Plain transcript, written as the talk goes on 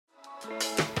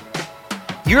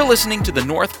You're listening to the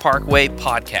North Parkway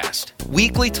Podcast,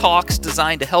 weekly talks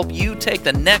designed to help you take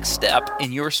the next step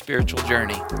in your spiritual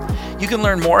journey. You can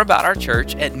learn more about our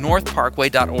church at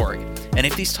northparkway.org. And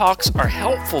if these talks are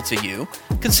helpful to you,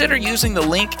 consider using the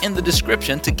link in the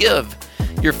description to give.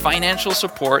 Your financial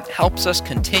support helps us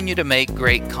continue to make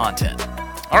great content.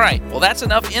 All right, well, that's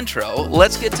enough intro.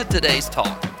 Let's get to today's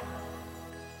talk.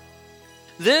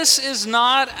 This is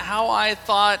not how I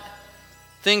thought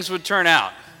things would turn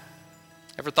out.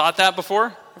 Ever thought that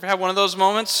before? Ever had one of those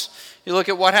moments? You look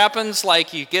at what happens,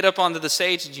 like you get up onto the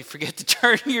stage and you forget to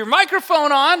turn your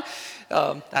microphone on.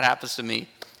 That happens to me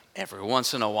every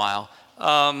once in a while.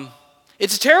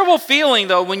 It's a terrible feeling,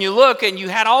 though, when you look and you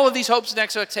had all of these hopes and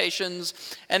expectations,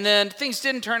 and then things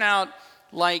didn't turn out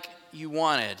like you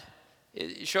wanted.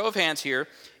 Show of hands here.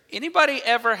 Anybody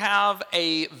ever have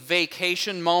a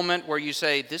vacation moment where you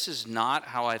say, this is not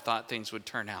how I thought things would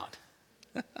turn out?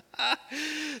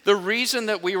 The reason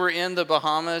that we were in the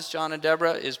Bahamas, John and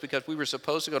Deborah, is because we were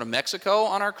supposed to go to Mexico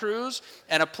on our cruise,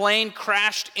 and a plane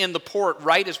crashed in the port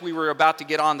right as we were about to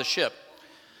get on the ship.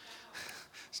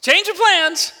 Change of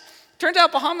plans. Turns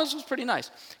out Bahamas was pretty nice.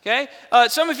 Okay.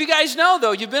 Some of you guys know,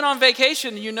 though, you've been on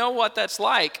vacation, you know what that's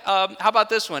like. How about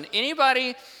this one?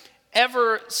 Anybody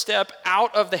ever step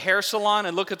out of the hair salon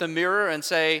and look at the mirror and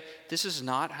say, this is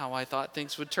not how I thought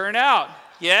things would turn out?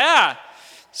 Yeah.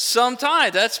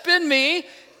 Sometimes. That's been me.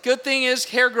 Good thing is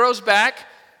hair grows back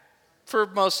for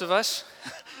most of us.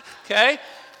 Okay?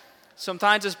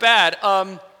 Sometimes it's bad.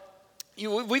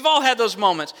 We've all had those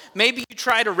moments. Maybe you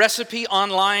tried a recipe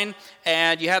online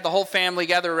and you had the whole family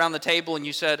gather around the table and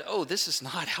you said, oh, this is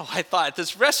not how I thought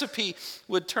this recipe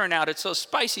would turn out. It's so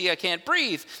spicy I can't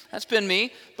breathe. That's been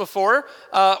me before.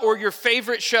 Or your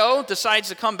favorite show decides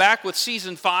to come back with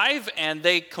season 5 and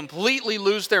they completely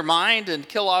lose their mind and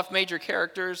kill off major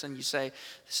characters and you say,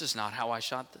 this is not how I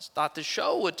thought this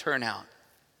show would turn out.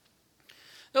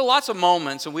 There are lots of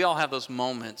moments, and we all have those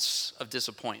moments of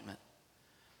disappointment.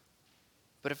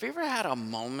 But have you ever had a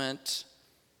moment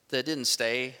that didn't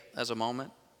stay as a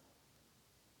moment?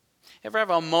 Ever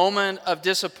have a moment of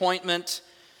disappointment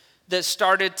that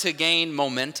started to gain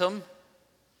momentum?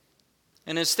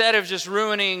 And instead of just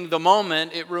ruining the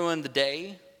moment, it ruined the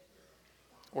day,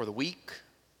 or the week,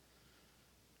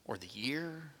 or the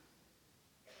year?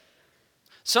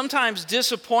 Sometimes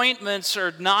disappointments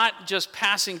are not just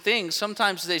passing things.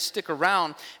 Sometimes they stick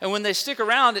around. And when they stick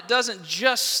around, it doesn't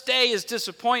just stay as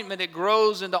disappointment. It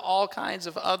grows into all kinds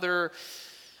of other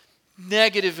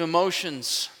negative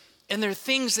emotions. And they're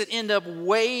things that end up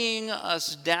weighing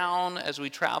us down as we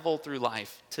travel through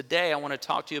life. Today, I want to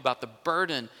talk to you about the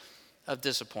burden of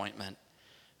disappointment,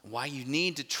 why you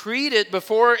need to treat it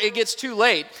before it gets too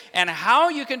late, and how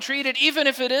you can treat it even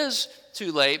if it is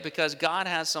too late, because God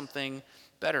has something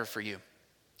better for you.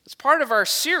 It's part of our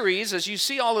series, as you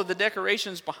see all of the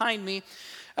decorations behind me,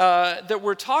 that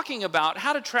we're talking about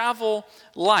how to travel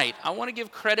light. I want to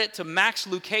give credit to Max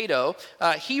Lucado.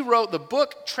 He wrote the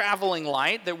book Traveling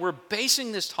Light that we're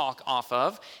basing this talk off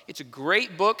of. It's a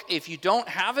great book. If you don't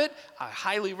have it, I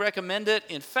highly recommend it.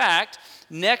 In fact,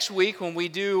 next week when we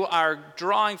do our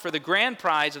drawing for the grand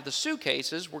prize of the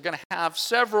suitcases, we're going to have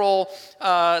several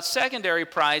secondary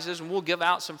prizes, and we'll give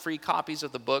out some free copies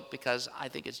of the book because I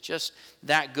think it's just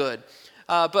that good.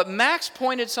 But Max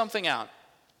pointed something out,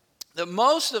 that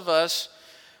most of us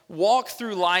walk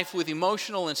through life with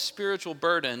emotional and spiritual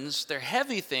burdens. They're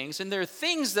heavy things, and they're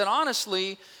things that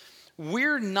honestly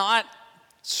we're not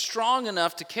strong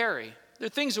enough to carry. They're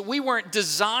things that we weren't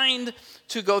designed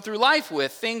to go through life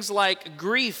with. Things like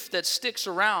grief that sticks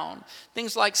around.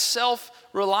 Things like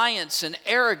self-reliance and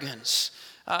arrogance.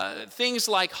 Things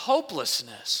like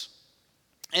hopelessness.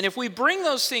 And if we bring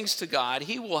those things to God,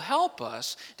 He will help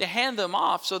us to hand them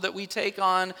off so that we take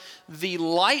on the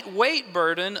lightweight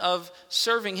burden of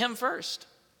serving Him first.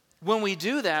 When we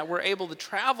do that, we're able to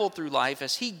travel through life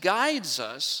as He guides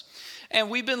us. And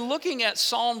we've been looking at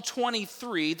Psalm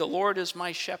 23, the Lord is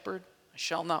my shepherd, I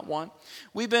shall not want.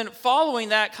 We've been following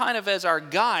that kind of as our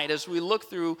guide as we look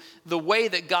through the way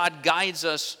that God guides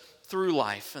us through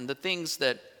life and the things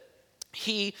that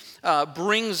He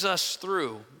brings us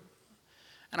through.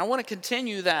 And I want to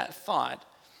continue that thought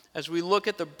as we look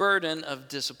at the burden of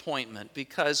disappointment,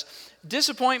 because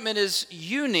disappointment is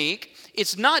unique.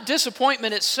 It's not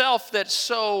disappointment itself that's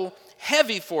so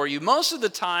heavy for you. Most of the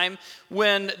time,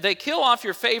 when they kill off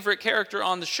your favorite character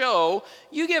on the show,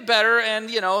 you get better,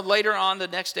 and later on the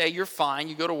next day, you're fine.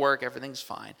 You go to work, everything's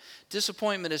fine.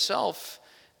 Disappointment itself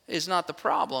is not the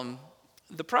problem.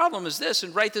 The problem is this,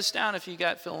 and write this down if you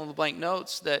got fill in the blank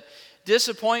notes, that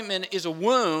disappointment is a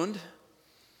wound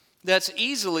that's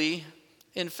easily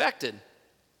infected.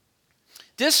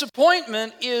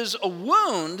 Disappointment is a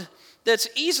wound that's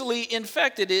easily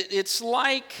infected. It's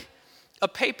like a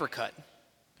paper cut.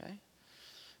 Okay?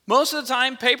 Most of the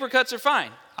time, paper cuts are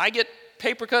fine. I get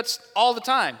paper cuts all the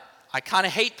time. I kind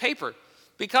of hate paper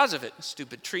because of it.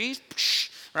 Stupid trees,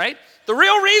 right? The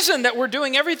real reason that we're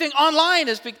doing everything online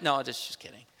is no, just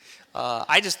kidding.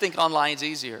 I just think online's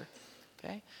easier.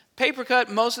 Okay? Paper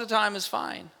cut most of the time is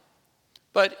fine.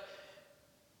 But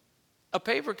a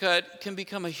paper cut can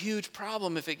become a huge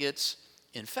problem if it gets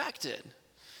infected.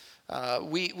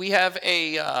 We have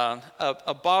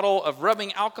a bottle of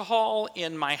rubbing alcohol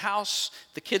in my house.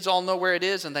 The kids all know where it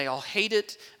is, and they all hate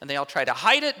it, and they all try to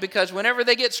hide it because whenever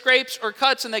they get scrapes or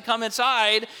cuts and they come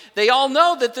inside, they all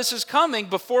know that this is coming.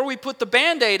 Before we put the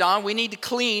Band-Aid on, we need to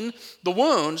clean the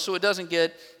wound so it doesn't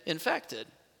get infected.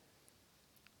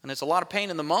 And it's a lot of pain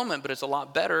in the moment, but it's a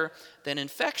lot better than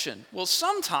infection. Well,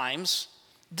 sometimes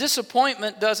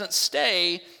disappointment doesn't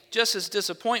stay just as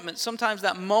disappointment. Sometimes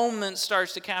that moment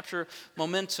starts to capture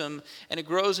momentum and it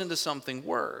grows into something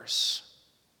worse.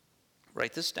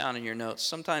 Write this down in your notes.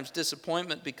 Sometimes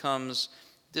disappointment becomes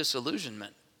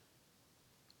disillusionment.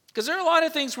 Because there are a lot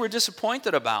of things we're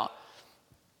disappointed about.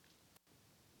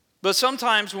 But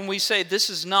sometimes when we say, this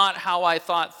is not how I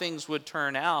thought things would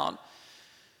turn out,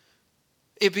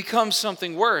 it becomes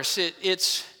something worse.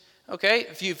 It's, okay,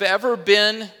 if you've ever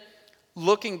been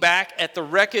looking back at the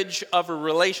wreckage of a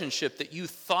relationship that you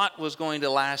thought was going to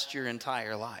last your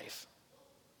entire life,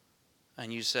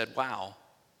 and you said, wow,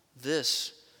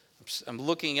 I'm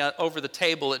looking over the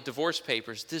table at divorce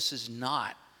papers, this is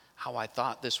not how I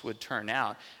thought this would turn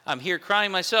out. I'm here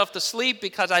crying myself to sleep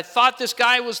because I thought this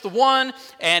guy was the one,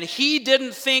 and he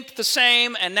didn't think the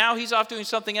same, and now he's off doing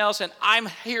something else, and I'm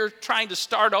here trying to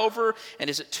start over,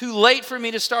 and is it too late for me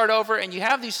to start over? And you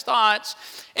have these thoughts,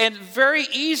 and very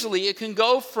easily it can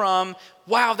go from,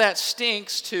 wow, that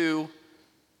stinks, to,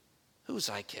 who was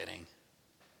I kidding?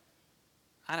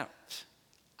 I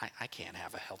can't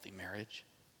have a healthy marriage.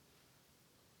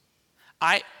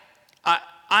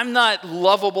 I'm not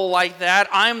lovable like that.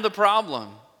 I'm the problem.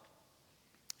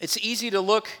 It's easy to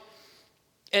look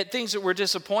at things that we're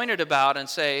disappointed about and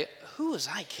say, who was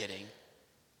I kidding?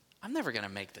 I'm never going to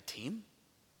make the team.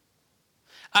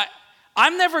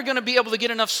 I'm never going to be able to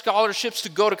get enough scholarships to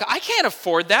go to college. I can't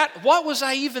afford that. What was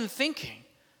I even thinking?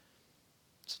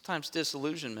 Sometimes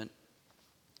disillusionment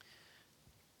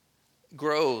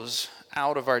grows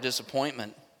out of our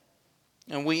disappointment,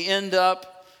 and we end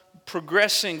up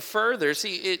progressing further.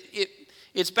 See,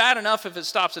 it's bad enough if it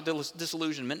stops at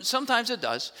disillusionment. Sometimes it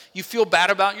does. You feel bad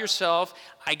about yourself.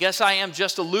 I guess I am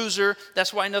just a loser.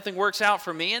 That's why nothing works out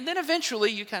for me. And then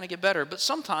eventually you kind of get better. But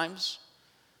sometimes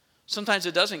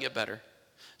it doesn't get better.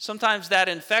 Sometimes that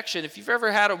infection, if you've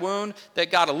ever had a wound that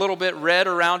got a little bit red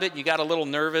around it, and you got a little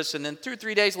nervous, and then 2 or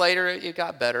 3 days later it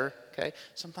got better. Okay?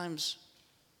 Sometimes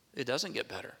it doesn't get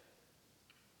better.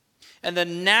 And the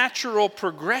natural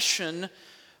progression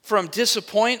from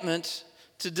disappointment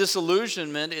to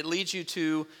disillusionment, it leads you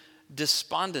to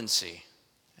despondency.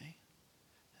 Okay?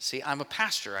 See, I'm a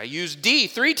pastor. I use D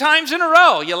 3 times in a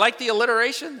row. You like the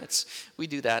alliteration? We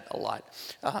do that a lot.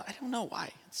 I don't know why.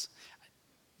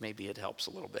 Maybe it helps a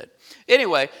little bit.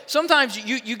 Anyway, sometimes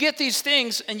you get these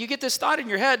things and you get this thought in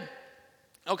your head,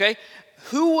 okay,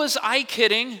 who was I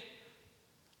kidding?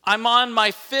 I'm on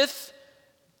my 5th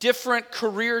different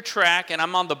career track and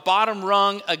I'm on the bottom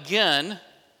rung again.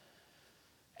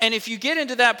 And if you get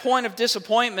into that point of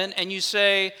disappointment and you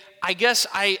say, I guess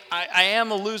I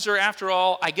am a loser after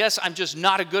all, I guess I'm just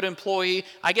not a good employee,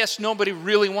 I guess nobody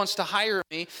really wants to hire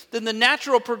me, then the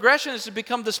natural progression is to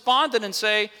become despondent and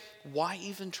say, why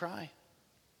even try?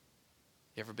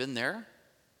 You ever been there?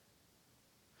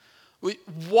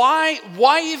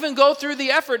 Why even go through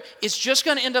the effort? It's just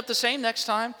going to end up the same next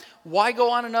time. Why go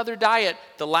on another diet?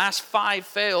 The last 5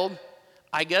 failed.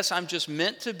 I guess I'm just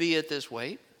meant to be at this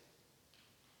weight.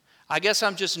 I guess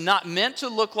I'm just not meant to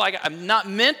look like, I'm not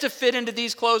meant to fit into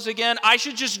these clothes again. I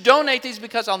should just donate these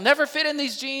because I'll never fit in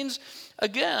these jeans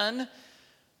again.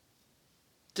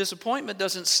 Disappointment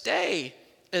doesn't stay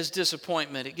as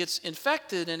disappointment. It gets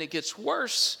infected and it gets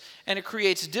worse and it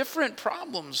creates different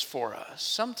problems for us.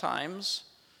 Sometimes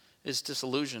it's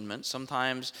disillusionment.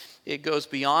 Sometimes it goes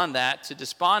beyond that to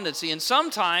despondency. And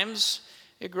sometimes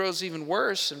it grows even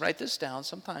worse. And write this down.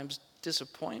 Sometimes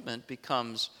disappointment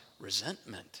becomes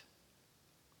resentment.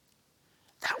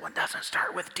 That one doesn't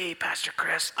start with D, Pastor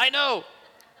Chris. I know.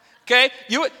 Okay?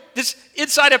 This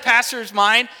inside a pastor's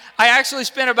mind, I actually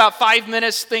spent about 5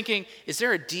 minutes thinking, is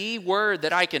there a D word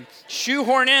that I can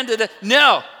shoehorn into the...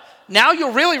 No. Now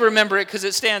you'll really remember it because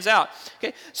it stands out.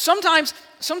 Okay? Sometimes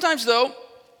though,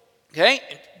 okay,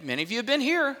 many of you have been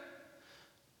here.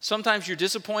 Sometimes you're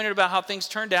disappointed about how things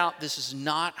turned out. This is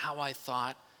not how I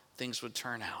thought things would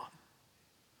turn out.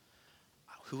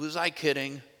 Who was I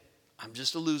kidding? I'm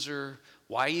just a loser.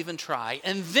 Why even try?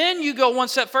 And then you go one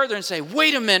step further and say,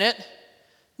 wait a minute.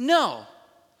 No,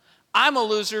 I'm a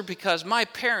loser because my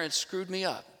parents screwed me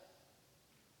up.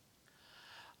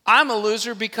 I'm a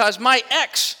loser because my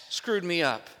ex screwed me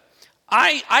up.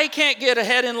 I can't get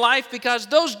ahead in life because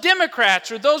those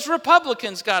Democrats or those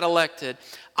Republicans got elected.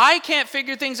 I can't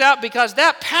figure things out because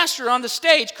that pastor on the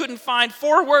stage couldn't find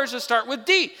 4 words that start with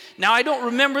D. Now I don't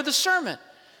remember the sermon.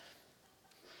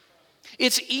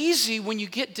 It's easy when you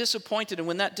get disappointed and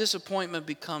when that disappointment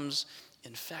becomes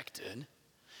infected,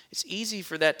 it's easy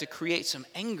for that to create some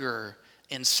anger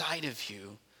inside of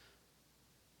you,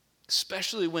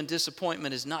 especially when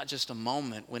disappointment is not just a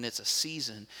moment, when it's a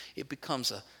season, it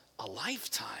becomes a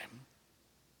lifetime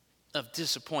of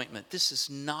disappointment. This is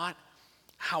not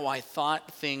how I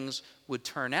thought things would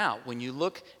turn out. When you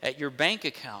look at your bank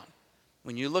account,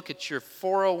 when you look at your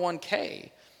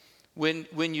 401k,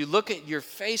 when you look at your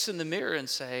face in the mirror and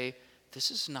say,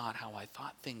 this is not how I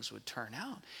thought things would turn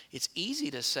out. It's easy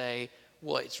to say,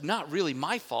 well, it's not really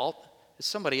my fault. It's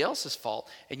somebody else's fault.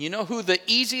 And you know who the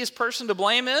easiest person to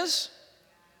blame is?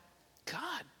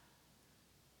 God.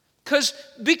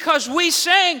 Because we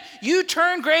sang, you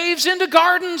turn graves into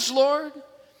gardens, Lord.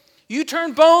 You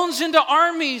turn bones into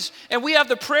armies. And we have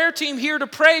the prayer team here to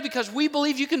pray because we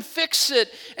believe you can fix it.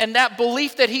 And that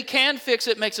belief that he can fix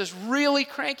it makes us really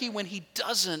cranky when he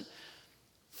doesn't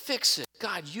fix it.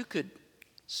 God, you could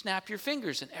snap your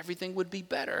fingers and everything would be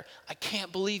better. I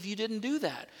can't believe you didn't do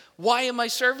that. Why am I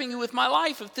serving you with my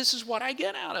life if this is what I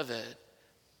get out of it?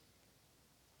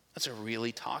 That's a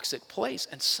really toxic place.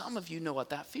 And some of you know what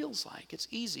that feels like. It's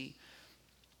easy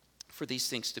for these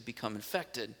things to become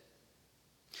infected.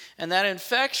 And that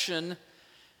infection,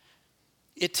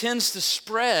 it tends to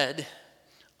spread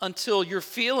until your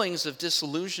feelings of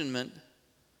disillusionment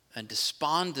and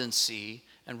despondency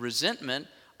and resentment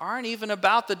aren't even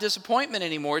about the disappointment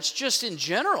anymore. It's just in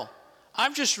general.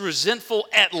 I'm just resentful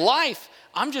at life.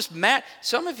 I'm just mad.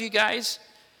 Some of you guys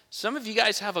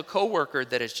have a coworker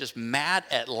that is just mad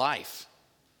at life.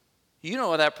 You know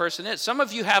what that person is. Some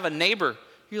of you have a neighbor.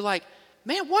 You're like,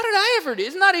 man, what did I ever do?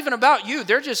 It's not even about you.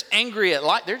 They're just angry at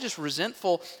life. They're just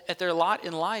resentful at their lot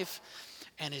in life.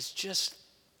 And it's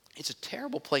a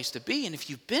terrible place to be. And if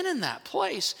you've been in that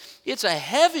place, it's a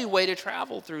heavy way to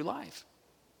travel through life.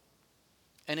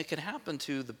 And it can happen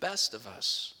to the best of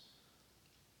us.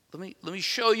 Let me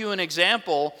show you an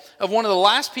example of one of the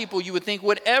last people you would think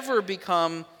would ever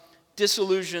become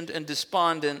disillusioned and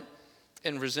despondent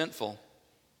and resentful.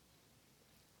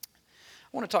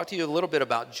 I want to talk to you a little bit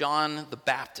about John the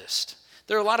Baptist.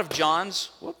 There are a lot of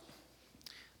Johns. Whoop,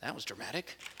 that was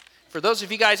dramatic. For those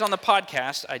of you guys on the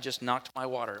podcast, I just knocked my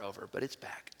water over, but it's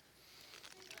back.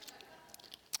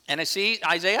 And I see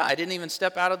Isaiah. I didn't even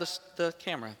step out of the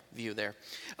camera view there.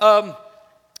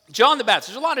 John the Baptist.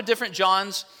 There's a lot of different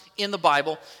Johns in the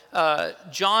Bible.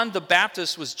 John the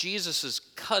Baptist was Jesus'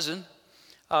 cousin.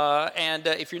 And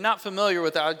if you're not familiar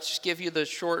with that, I'll just give you the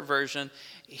short version.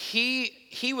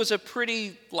 He was a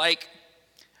pretty,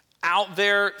 out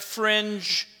there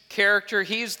fringe character.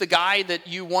 He's the guy that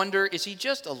you wonder, is he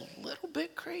just a little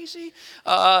bit crazy?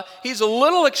 He's a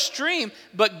little extreme,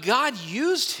 but God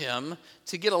used him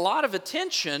to get a lot of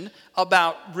attention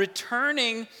about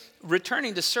returning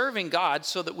to serving God,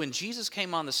 so that when Jesus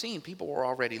came on the scene, people were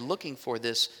already looking for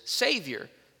this Savior,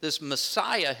 this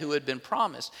Messiah who had been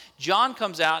promised. John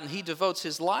comes out and he devotes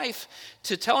his life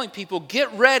to telling people,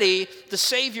 get ready, the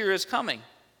Savior is coming.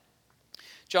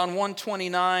 John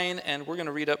 1:29, and we're going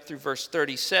to read up through verse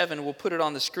 37. We'll put it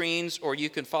on the screens, or you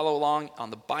can follow along on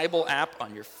the Bible app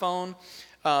on your phone.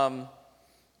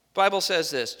 Bible says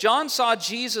this: John saw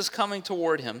Jesus coming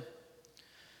toward him,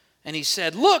 and he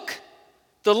said, look,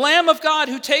 the Lamb of God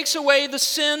who takes away the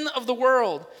sin of the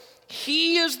world.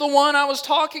 He is the one I was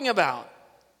talking about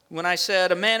when I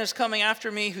said, a man is coming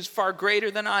after me who's far greater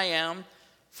than I am,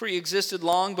 for he existed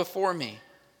long before me.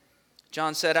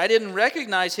 John said, I didn't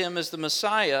recognize him as the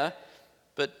Messiah,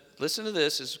 but listen to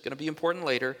this, it's going to be important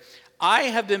later. I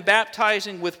have been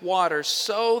baptizing with water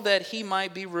so that he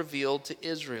might be revealed to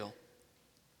Israel.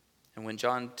 And when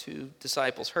John's 2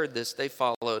 disciples heard this, they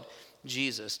followed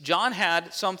Jesus. John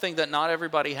had something that not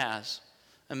everybody has.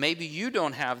 And maybe you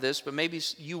don't have this, but maybe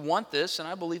you want this, and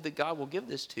I believe that God will give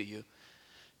this to you.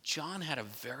 John had a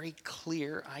very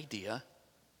clear idea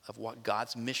of what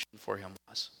God's mission for him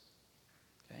was.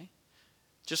 Okay?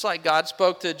 Just like God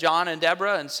spoke to John and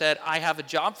Deborah and said, I have a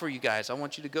job for you guys. I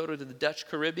want you to go to the Dutch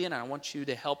Caribbean, and I want you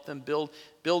to help them build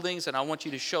buildings, and I want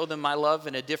you to show them my love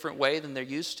in a different way than they're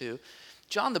used to.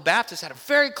 John the Baptist had a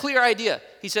very clear idea.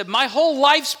 He said, my whole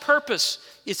life's purpose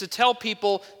is to tell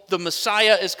people the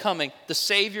Messiah is coming, the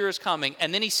Savior is coming.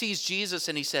 And then he sees Jesus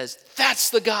and he says, that's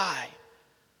the guy.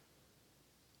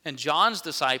 And John's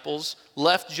disciples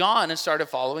left John and started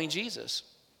following Jesus.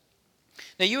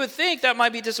 Now you would think that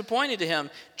might be disappointing to him.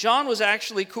 John was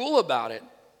actually cool about it.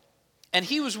 And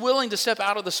he was willing to step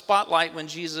out of the spotlight when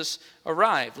Jesus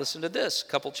arrived. Listen to this,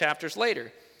 a couple chapters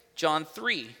later. John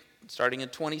 3, starting in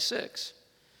 26.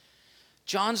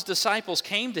 John's disciples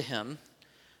came to him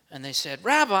and they said,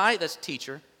 Rabbi, that's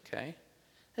teacher, okay.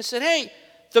 They said, hey,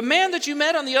 the man that you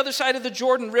met on the other side of the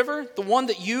Jordan River, the one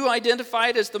that you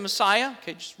identified as the Messiah,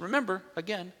 okay, just remember,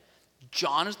 again,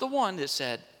 John is the one that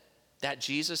said, that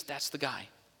Jesus, that's the guy,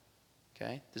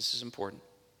 okay, this is important.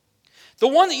 The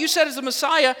one that you said is the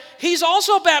Messiah, he's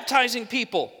also baptizing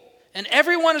people, and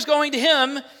everyone is going to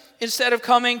him instead of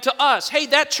coming to us. Hey,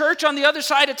 that church on the other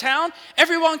side of town,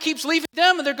 everyone keeps leaving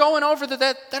them and they're going over to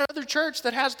that other church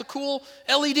that has the cool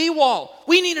LED wall.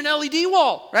 We need an LED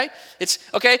wall, right? It's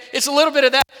a little bit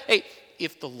of that. Hey,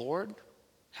 if the Lord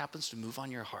happens to move on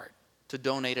your heart to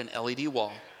donate an LED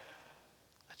wall,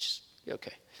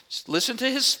 just listen to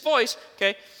his voice,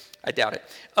 okay? I doubt it.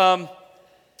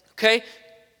 Okay,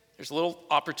 there's a little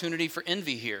opportunity for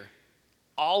envy here.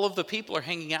 All of the people are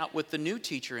hanging out with the new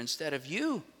teacher instead of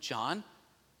you, John.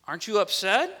 Aren't you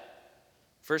upset?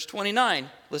 Verse 29,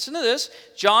 listen to this.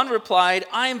 John replied,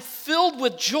 I am filled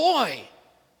with joy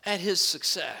at his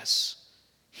success.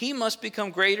 He must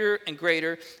become greater and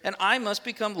greater, and I must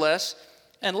become less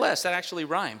and less. That actually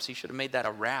rhymes. He should have made that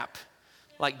a rap,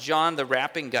 like John the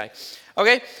rapping guy.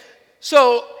 Okay,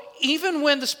 so even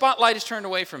when the spotlight is turned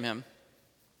away from him,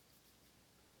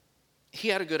 he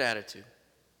had a good attitude.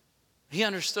 He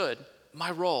understood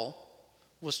my role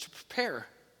was to prepare,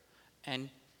 and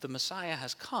the Messiah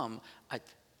has come, a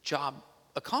job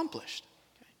accomplished.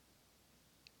 Okay.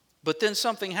 But then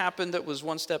something happened that was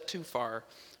one step too far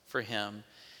for him.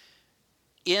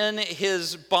 In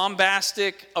his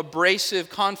bombastic, abrasive,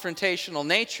 confrontational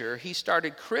nature, he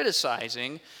started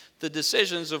criticizing the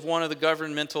decisions of one of the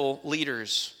governmental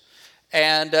leaders.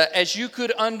 And as you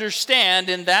could understand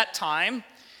in that time,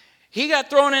 he got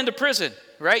thrown into prison,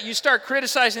 right? You start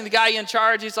criticizing the guy in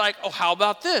charge, he's like, oh, how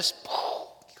about this?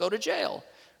 Go to jail.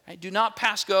 Right? Do not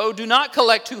pass go. Do not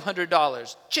collect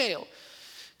 $200. Jail.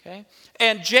 Okay?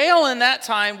 And jail in that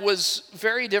time was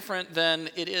very different than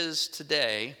it is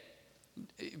today.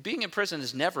 Being in prison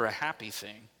is never a happy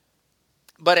thing.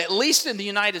 But at least in the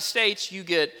United States, you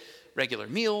get regular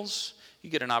meals, you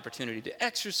get an opportunity to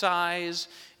exercise,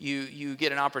 you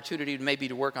get an opportunity maybe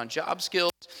to work on job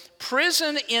skills.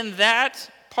 Prison in that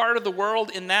part of the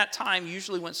world in that time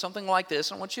usually went something like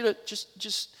this. I want you to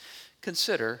just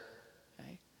consider.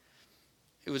 Okay?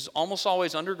 It was almost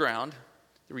always underground.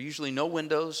 There were usually no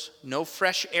windows, no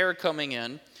fresh air coming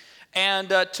in. And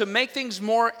to make things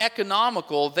more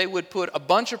economical, they would put a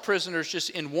bunch of prisoners just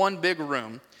in one big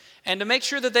room. And to make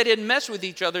sure that they didn't mess with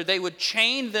each other, they would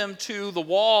chain them to the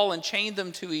wall and chain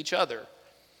them to each other.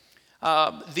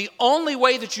 The only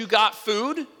way that you got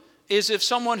food is if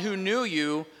someone who knew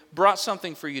you brought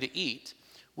something for you to eat,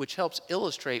 which helps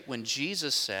illustrate when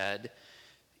Jesus said,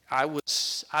 I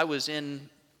was in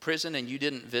prison and you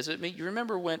didn't visit me. You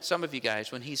remember when some of you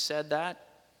guys, when he said that?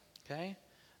 Okay?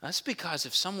 That's because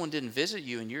if someone didn't visit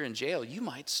you and you're in jail, you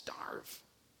might starve.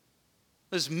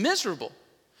 It was miserable.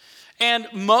 And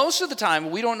most of the time,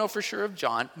 we don't know for sure of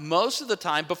John, most of the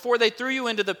time, before they threw you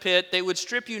into the pit, they would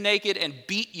strip you naked and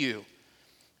beat you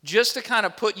just to kind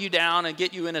of put you down and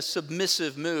get you in a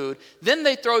submissive mood. Then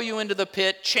they throw you into the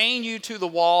pit, chain you to the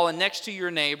wall and next to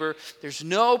your neighbor. There's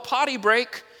no potty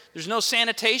break. There's no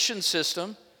sanitation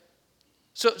system.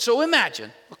 So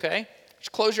imagine, okay,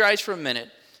 just close your eyes for a minute.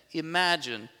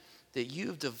 Imagine that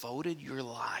you've devoted your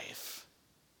life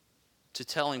to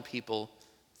telling people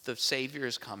the Savior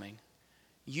is coming.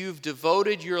 You've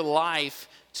devoted your life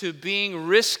to being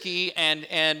risky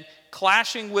and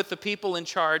clashing with the people in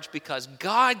charge because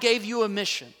God gave you a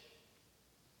mission.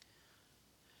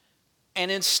 And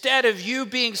instead of you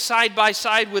being side by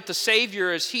side with the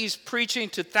Savior as he's preaching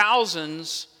to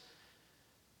thousands,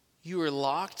 you are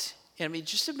locked. I mean,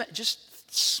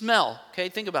 just smell, okay?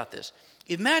 Think about this.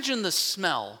 Imagine the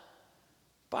smell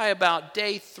by about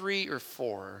day 3 or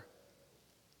 4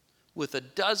 with a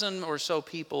dozen or so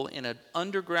people in an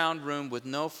underground room with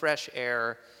no fresh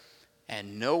air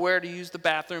and nowhere to use the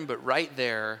bathroom but right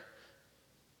there.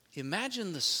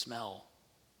 Imagine the smell.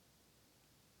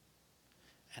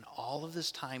 And all of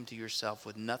this time to yourself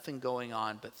with nothing going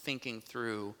on but thinking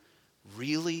through,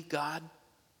 really, God?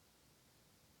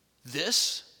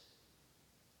 This?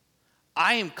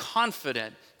 I am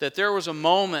confident that there was a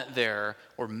moment there,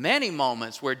 or many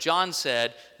moments, where John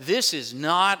said, this is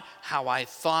not how I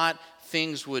thought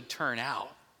things would turn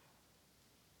out.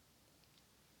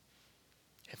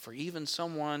 And for even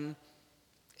someone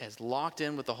as locked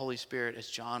in with the Holy Spirit as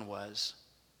John was,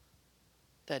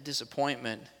 that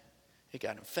disappointment, it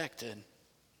got infected.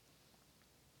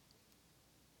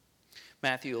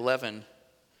 Matthew 11,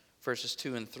 verses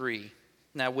 2 and 3.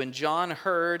 Now, when John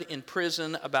heard in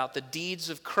prison about the deeds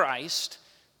of Christ,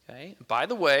 okay, by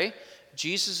the way,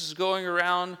 Jesus is going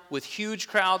around with huge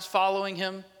crowds following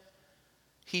him.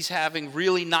 He's having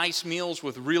really nice meals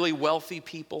with really wealthy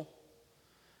people.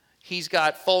 He's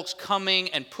got folks coming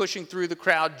and pushing through the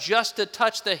crowd just to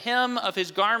touch the hem of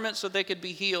his garment so they could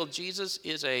be healed. Jesus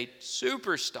is a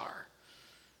superstar.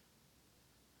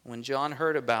 When John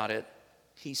heard about it,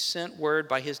 he sent word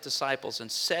by his disciples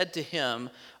and said to him,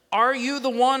 are you the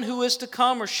one who is to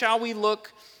come, or shall we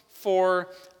look for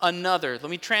another? Let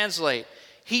me translate.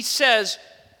 He says,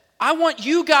 I want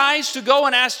you guys to go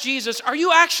and ask Jesus, are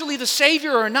you actually the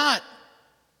Savior or not?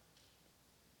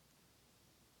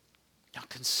 Now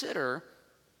consider,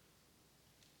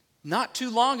 not too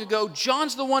long ago,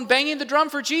 John's the one banging the drum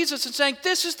for Jesus and saying,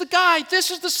 this is the guy,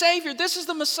 this is the Savior, this is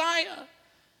the Messiah.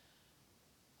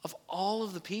 Of all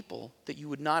of the people that you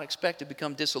would not expect to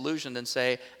become disillusioned and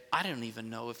say, I don't even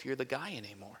know if you're the guy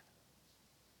anymore.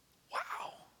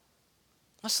 Wow.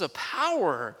 That's the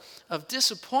power of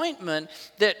disappointment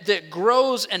that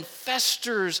grows and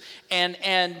festers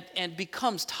and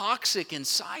becomes toxic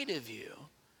inside of you.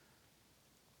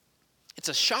 It's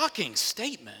a shocking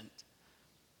statement,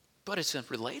 but it's a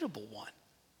relatable one.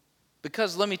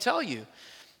 Because let me tell you,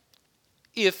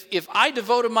 if I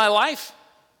devoted my life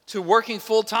to working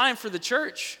full time for the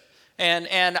church, and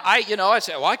I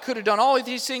said, well, I could have done all of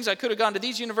these things. I could have gone to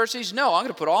these universities. No, I'm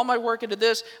going to put all my work into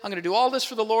this. I'm going to do all this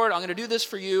for the Lord. I'm going to do this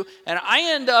for you. And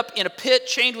I end up in a pit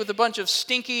chained with a bunch of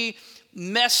stinky,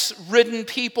 mess-ridden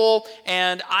people,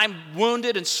 and I'm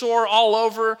wounded and sore all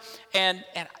over. And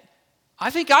I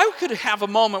think I could have a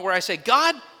moment where I say,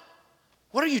 God,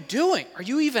 what are you doing? Are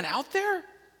you even out there?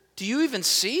 Do you even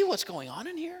see what's going on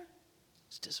in here?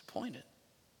 It's disappointed.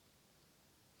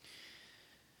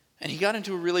 And he got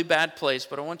into a really bad place,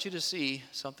 but I want you to see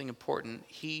something important.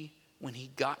 When he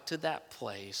got to that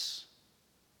place,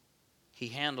 he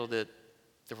handled it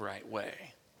the right way.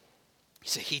 You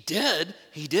say, he did?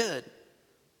 He did.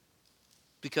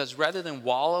 Because rather than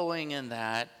wallowing in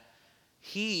that,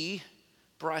 he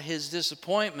brought his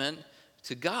disappointment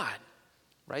to God.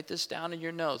 Write this down in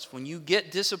your notes. When you get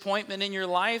disappointment in your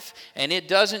life and it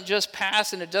doesn't just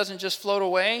pass and it doesn't just float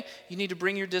away, you need to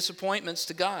bring your disappointments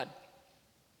to God.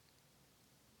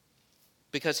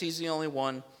 Because he's the only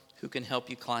one who can help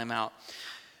you climb out.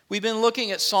 We've been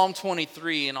looking at Psalm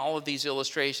 23 and all of these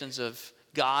illustrations of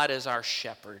God as our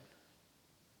shepherd.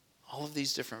 All of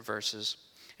these different verses.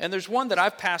 And there's one that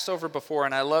I've passed over before,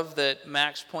 and I love that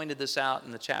Max pointed this out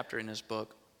in the chapter in his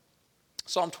book.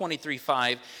 Psalm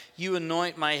 23:5, you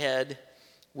anoint my head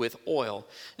with oil.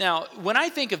 Now, when I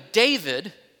think of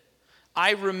David,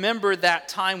 I remember that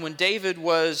time when David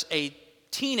was a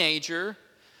teenager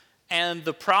and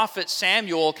the prophet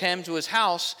Samuel came to his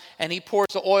house and he pours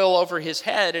the oil over his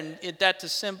head, and that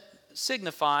to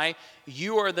signify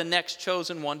you are the next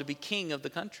chosen one to be king of the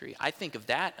country. I think of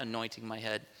that, anointing my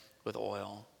head with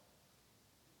oil.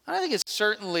 I think it's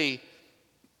certainly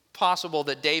possible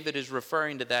that David is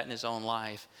referring to that in his own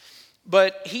life.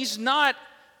 But he's not,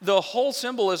 the whole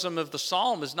symbolism of the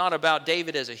psalm is not about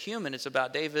David as a human, it's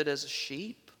about David as a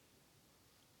sheep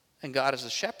and God as a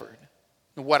shepherd.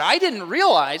 And what I didn't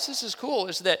realize, this is cool,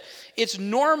 is that it's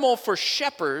normal for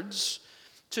shepherds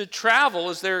to travel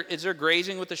as they're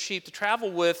grazing with the sheep, to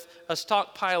travel with a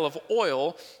stockpile of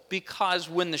oil, because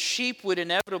when the sheep would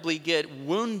inevitably get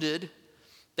wounded,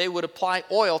 they would apply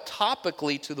oil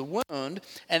topically to the wound.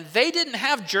 And they didn't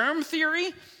have germ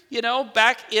theory,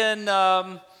 back in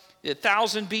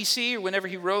 1000 BC or whenever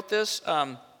he wrote this.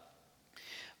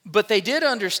 But they did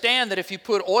understand that if you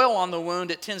put oil on the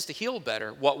wound, it tends to heal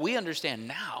better. What we understand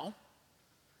now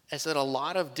is that a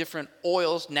lot of different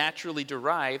oils, naturally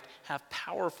derived, have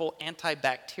powerful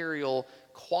antibacterial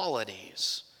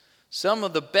qualities. Some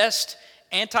of the best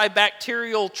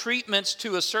antibacterial treatments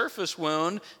to a surface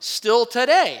wound still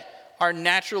today are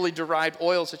naturally derived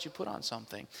oils that you put on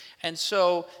something. And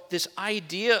so this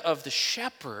idea of the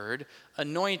shepherd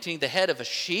anointing the head of a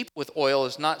sheep with oil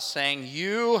is not saying,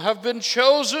 you have been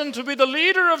chosen to be the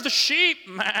leader of the sheep,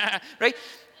 right?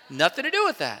 Nothing to do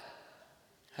with that.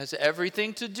 It has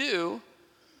everything to do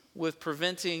with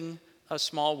preventing a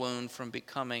small wound from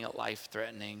becoming a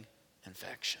life-threatening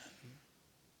infection.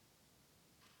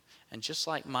 And just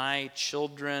like my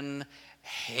children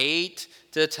hate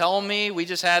to tell me, we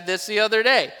just had this the other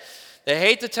day. They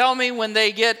hate to tell me when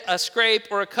they get a scrape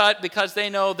or a cut because they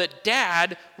know that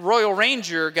Dad, Royal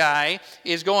Ranger guy,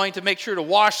 is going to make sure to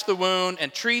wash the wound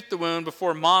and treat the wound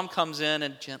before Mom comes in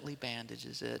and gently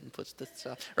bandages it and puts the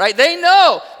stuff, right? They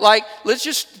know, like, let's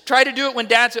just try to do it when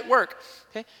Dad's at work,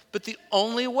 okay? But the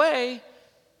only way,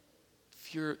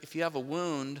 if you have a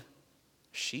wound,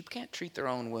 sheep can't treat their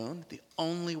own wound. The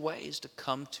only way is to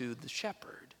come to the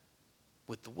shepherd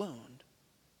with the wound.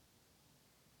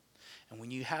 And when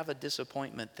you have a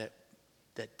disappointment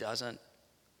that doesn't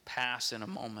pass in a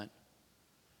moment,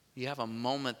 you have a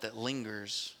moment that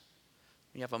lingers,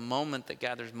 you have a moment that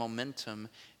gathers momentum,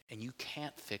 and you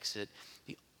can't fix it,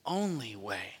 the only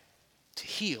way to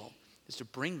heal is to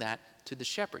bring that to the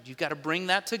shepherd. You've got to bring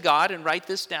that to God and write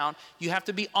this down. You have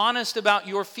to be honest about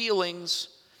your feelings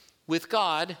with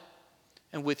God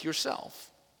and with yourself.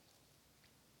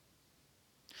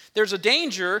 There's a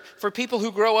danger for people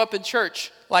who grow up in church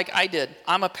like I did.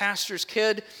 I'm a pastor's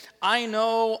kid. I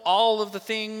know all of the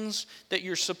things that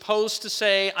you're supposed to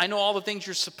say. I know all the things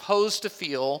you're supposed to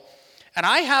feel. And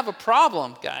I have a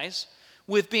problem, guys,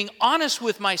 with being honest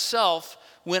with myself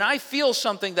when I feel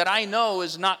something that I know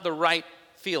is not the right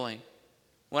feeling.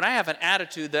 When I have an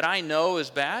attitude that I know is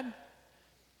bad,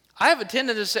 I have a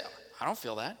tendency to say, I don't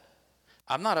feel that.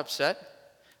 I'm not upset.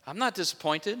 I'm not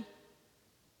disappointed.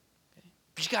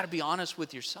 But you got to be honest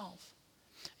with yourself.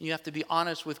 You have to be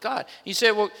honest with God. You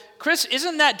say, well, Chris,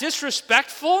 isn't that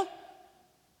disrespectful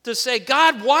to say,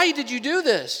 God, why did you do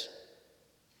this?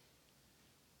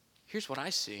 Here's what I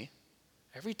see.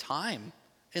 Every time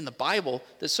in the Bible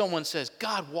that someone says,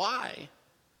 God, why?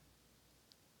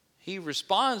 He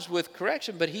responds with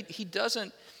correction, but he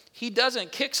doesn't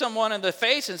kick someone in the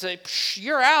face and say,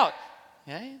 you're out.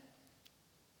 Okay?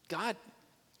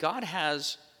 God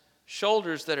has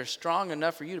shoulders that are strong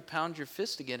enough for you to pound your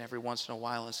fist again every once in a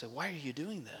while and say, why are you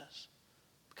doing this?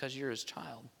 Because you're his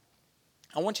child.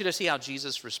 I want you to see how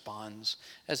Jesus responds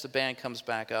as the band comes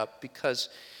back up, because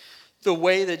the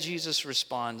way that Jesus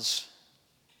responds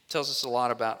tells us a lot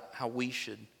about how we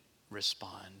should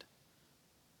respond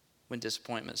when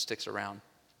disappointment sticks around.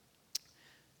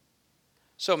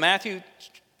 So Matthew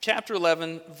chapter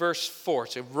 11, verse 4,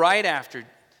 so right after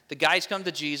the guys come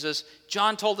to Jesus.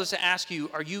 John told us to ask you,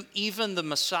 are you even the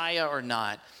Messiah or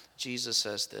not? Jesus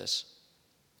says this.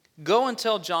 Go and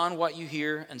tell John what you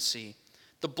hear and see.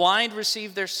 The blind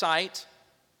receive their sight,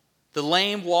 the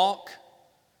lame walk,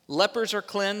 lepers are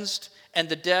cleansed, and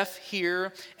the deaf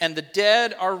hear, and the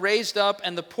dead are raised up,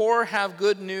 and the poor have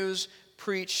good news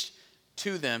preached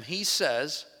to them. He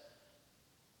says,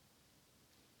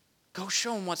 go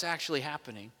show him what's actually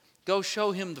happening. Go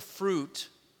show him the fruit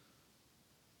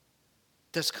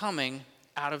that's coming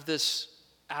out of this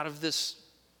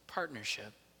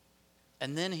partnership.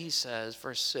 And then he says,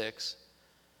 verse 6,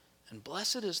 and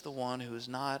blessed is the one who is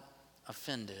not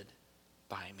offended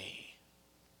by me.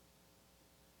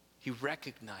 He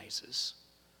recognizes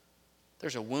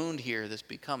there's a wound here that's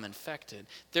become infected.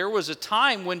 There was a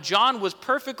time when John was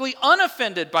perfectly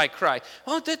unoffended by Christ.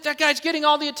 Oh, that guy's getting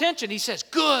all the attention. He says,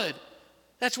 good.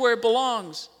 That's where it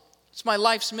belongs. It's my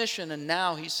life's mission. And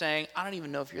now he's saying, I don't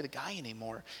even know if you're the guy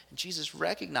anymore. And Jesus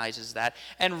recognizes that.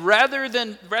 And rather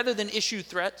than issue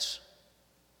threats,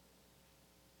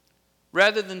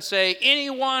 rather than say,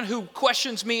 anyone who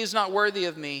questions me is not worthy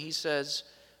of me, he says,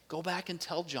 go back and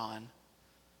tell John,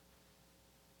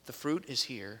 the fruit is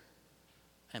here.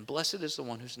 And blessed is the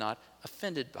one who's not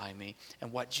offended by me.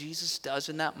 And what Jesus does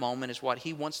in that moment is what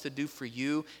he wants to do for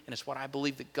you. And it's what I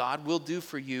believe that God will do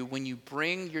for you when you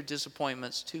bring your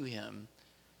disappointments to him.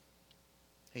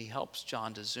 He helps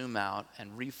John to zoom out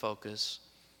and refocus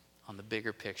on the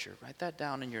bigger picture. Write that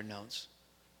down in your notes.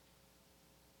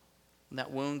 When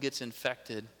that wound gets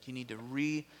infected, you need to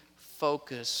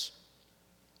refocus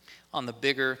on the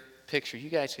bigger picture. You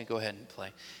guys can go ahead and play.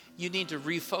 You need to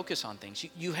refocus on things.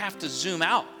 You have to zoom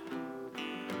out.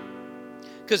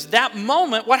 Because that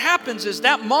moment, what happens is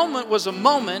that moment was a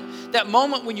moment, that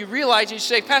moment when you realize, you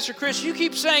say, Pastor Chris, you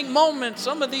keep saying moments.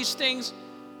 Some of these things,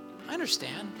 I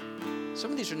understand. Some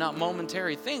of these are not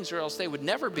momentary things, or else they would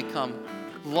never become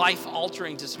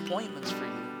life-altering disappointments for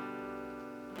you.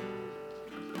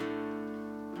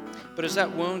 But as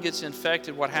that wound gets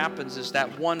infected, what happens is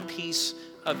that one piece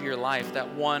of your life,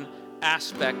 that one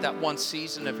aspect, that one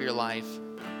season of your life,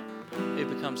 it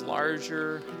becomes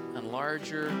larger and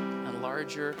larger and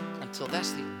larger until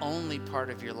that's the only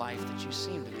part of your life that you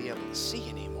seem to be able to see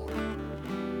anymore.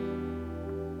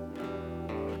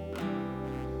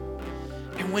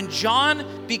 And And when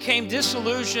John became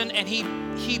disillusioned and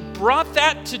he brought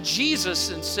that to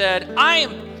Jesus and said, I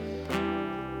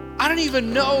don't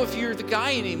even know if you're the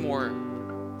guy anymore.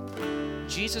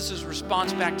 Jesus'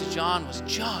 response back to John was,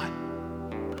 John,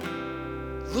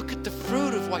 look at the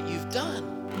fruit of what you've done.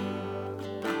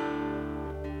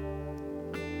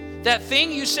 That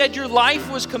thing you said your life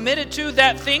was committed to,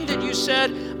 that thing that you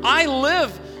said, I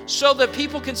live so that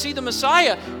people can see the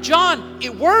Messiah. John,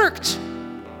 it worked.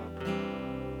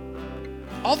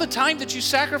 All the time that you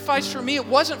sacrificed for me, it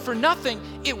wasn't for nothing.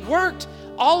 It worked.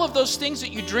 All of those things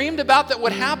that you dreamed about that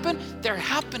would happen, they're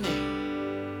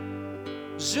happening.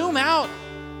 Zoom out.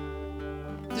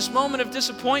 This moment of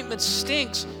disappointment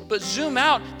stinks, but zoom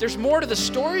out. There's more to the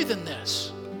story than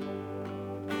this.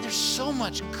 There's so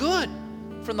much good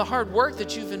from the hard work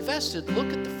that you've invested.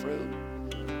 Look at the fruit.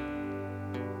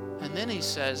 And then he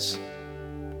says,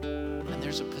 and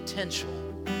there's a potential.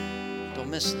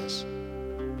 Don't miss this.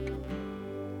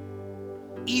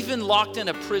 Even locked in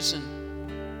a prison,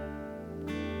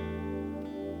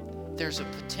 there's a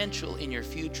potential in your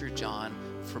future, John,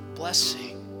 for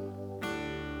blessing.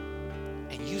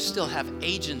 And you still have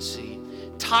agency.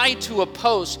 Tied to a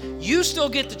post, you still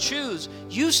get to choose.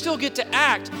 You still get to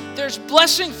act. There's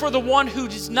blessing for the one who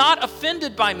is not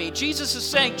offended by me. Jesus is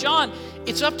saying, John,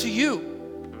 it's up to you.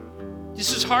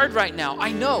 This is hard right now,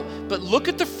 I know, but look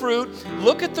at the fruit,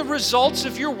 look at the results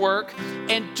of your work,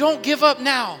 and don't give up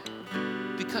now,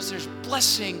 because there's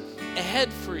blessing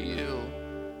ahead for you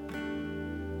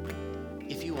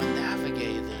if you will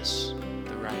navigate this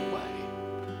the right way.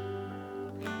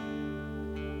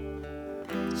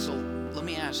 So let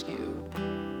me ask you,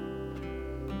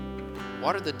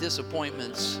 what are the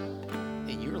disappointments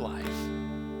in your life?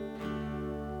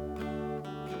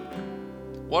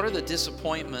 What are the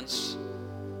disappointments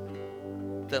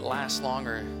that last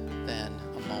longer than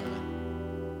a moment?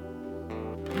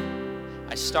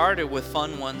 I started with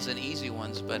fun ones and easy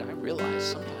ones, but I realized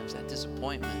sometimes that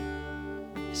disappointment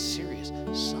is serious.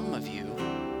 Some of you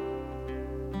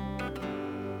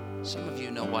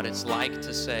know what it's like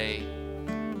to say,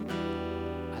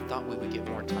 I thought we would get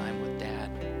more time with Dad.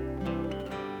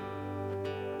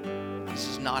 This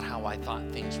is not how I thought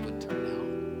things would turn out.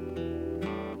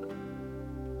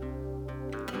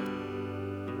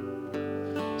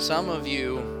 Some of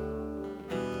you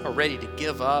are ready to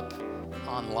give up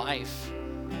on life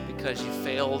because you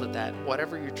failed at that,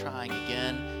 whatever you're trying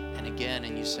again and again,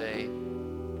 and you say,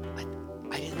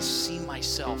 I didn't see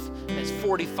myself as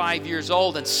 45 years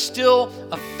old and still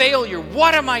a failure.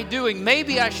 What am I doing?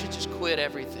 Maybe I should just quit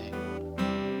everything.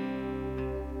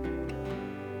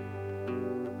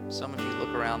 Some of you look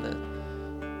around the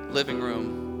living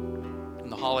room when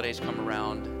the holidays come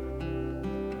around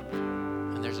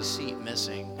and there's a seat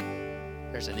missing.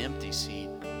 There's an empty seat.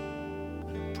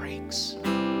 And it breaks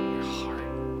your heart.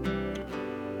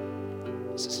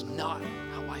 This is not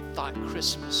how I thought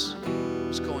Christmas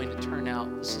was going to turn out.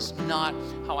 This is not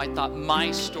how I thought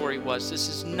my story was. This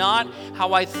is not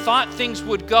how I thought things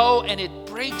would go, and it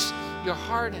breaks your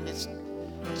heart, and it's a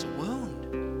wound.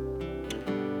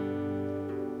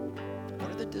 What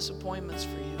are the disappointments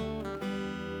for you?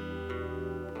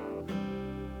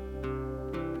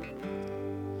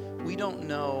 We don't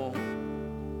know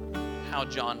how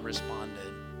John responded.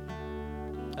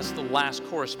 That's the last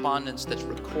correspondence that's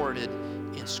recorded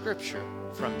in Scripture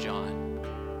from John.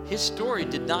 His story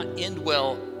did not end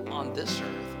well on this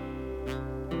earth.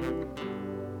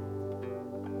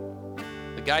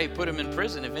 The guy who put him in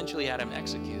prison eventually had him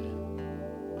executed.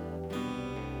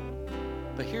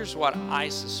 But here's what I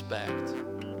suspect.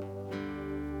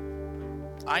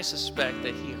 I suspect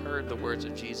that he heard the words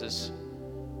of Jesus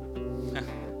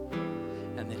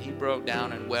and then he broke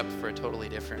down and wept for a totally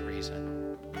different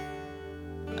reason.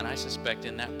 And I suspect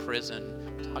in that prison,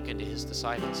 talking to his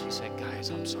disciples, he said, guys,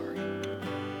 I'm sorry.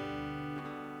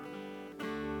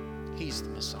 He's the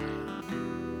Messiah.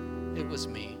 It was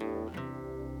me.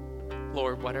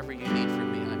 Lord, whatever you need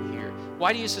from me, I'm here.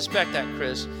 Why do you suspect that,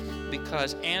 Chris?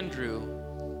 Because Andrew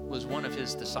was one of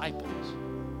his disciples.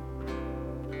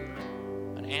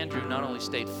 And Andrew not only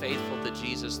stayed faithful to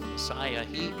Jesus, the Messiah,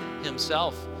 he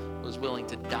himself was willing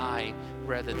to die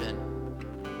rather than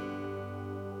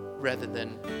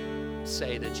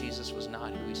say that Jesus was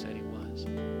not who he said he was.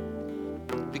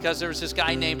 Because there was this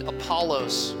guy named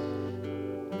Apollos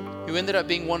who ended up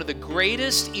being one of the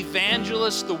greatest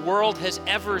evangelists the world has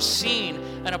ever seen.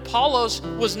 And Apollos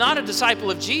was not a disciple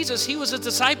of Jesus, he was a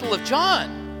disciple of John.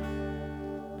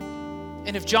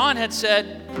 And if John had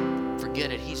said,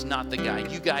 forget it, he's not the guy,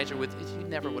 you guys are with, he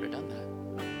never would have done that.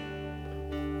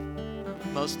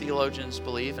 Most theologians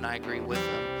believe, and I agree with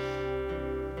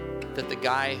them, that the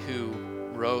guy who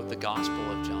wrote the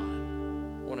Gospel of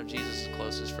John, one of Jesus'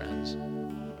 closest friends,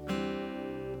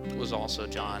 was also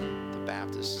John the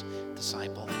Baptist's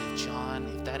disciple. And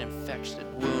if that infected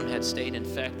wound had stayed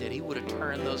infected, he would have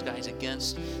turned those guys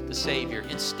against the Savior.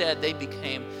 Instead, they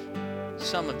became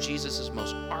some of Jesus'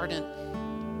 most ardent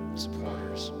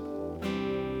supporters.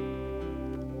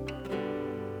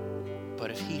 But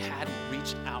if he hadn't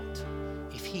reached out,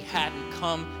 if he hadn't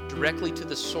come directly to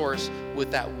the source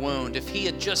with that wound, if he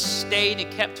had just stayed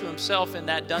and kept to himself in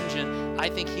that dungeon, I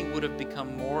think he would have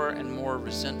become more and more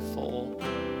resentful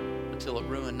until it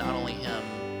ruined not only him,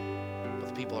 but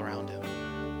the people around him.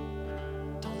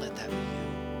 Don't let that be you.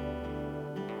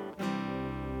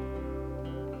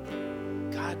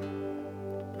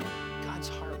 God's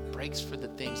heart breaks for the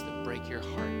things that break your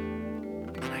heart.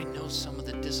 And I know some of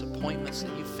the disappointments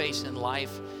that you face in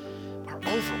life are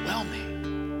overwhelming.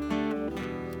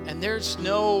 And there's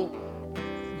no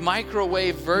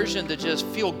microwave version to just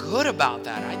feel good about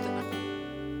that. I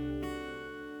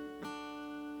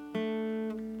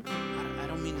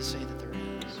don't mean to say that there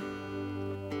is.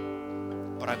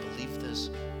 But I believe this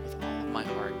with all of my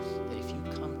heart, that if you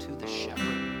come to the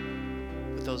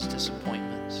shepherd with those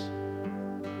disappointments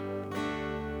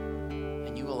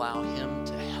and you allow him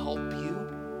to help you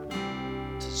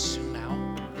to zoom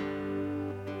out,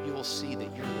 you will see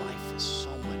that your life is so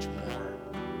much more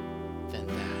than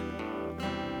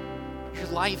that. Your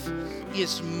life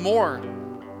is more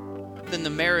than the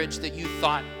marriage that you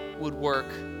thought would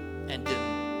work and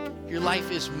didn't. Your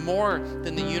life is more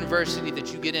than the university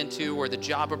that you get into or the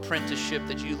job apprenticeship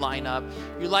that you line up.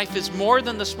 Your life is more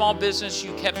than the small business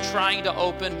you kept trying to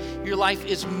open. Your life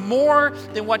is more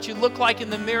than what you look like in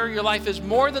the mirror. Your life is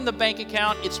more than the bank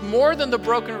account. It's more than the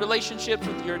broken relationships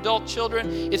with your adult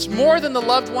children. It's more than the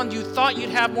loved one you thought you'd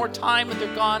have more time and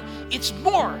they're gone. It's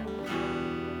more.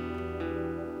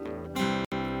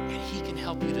 And he can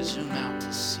help you to zoom out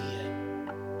to see it.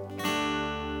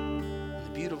 And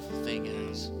the beautiful thing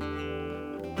is,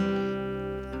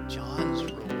 John's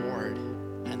reward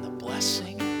and the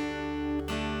blessing,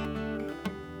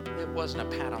 it wasn't a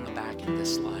pat on the back in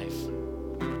this life.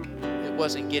 It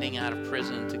wasn't getting out of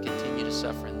prison to continue to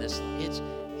suffer in this life.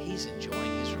 He's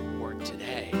enjoying his reward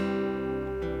today.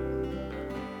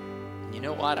 And you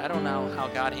know what? I don't know how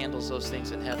God handles those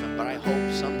things in heaven, but I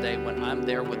hope someday when I'm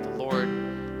there with the Lord,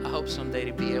 I hope someday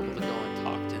to be able to go and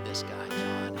talk to this guy,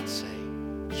 John, and say,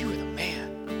 "You were the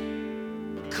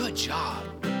man. Good job.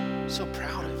 So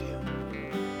proud of you."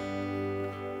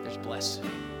 There's blessing.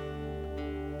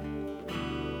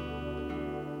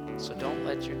 So don't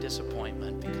let your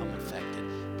disappointment become infected.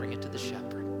 Bring it to the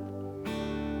shepherd.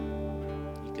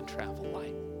 You can travel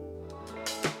light.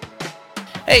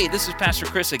 Hey, this is Pastor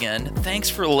Chris again. Thanks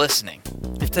for listening.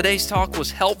 If today's talk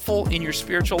was helpful in your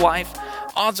spiritual life,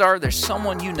 odds are there's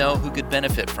someone you know who could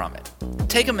benefit from it.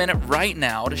 Take a minute right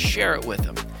now to share it with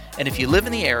them. And if you live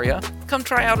in the area, come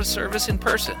try out a service in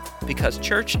person, because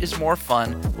church is more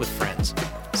fun with friends.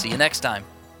 See you next time.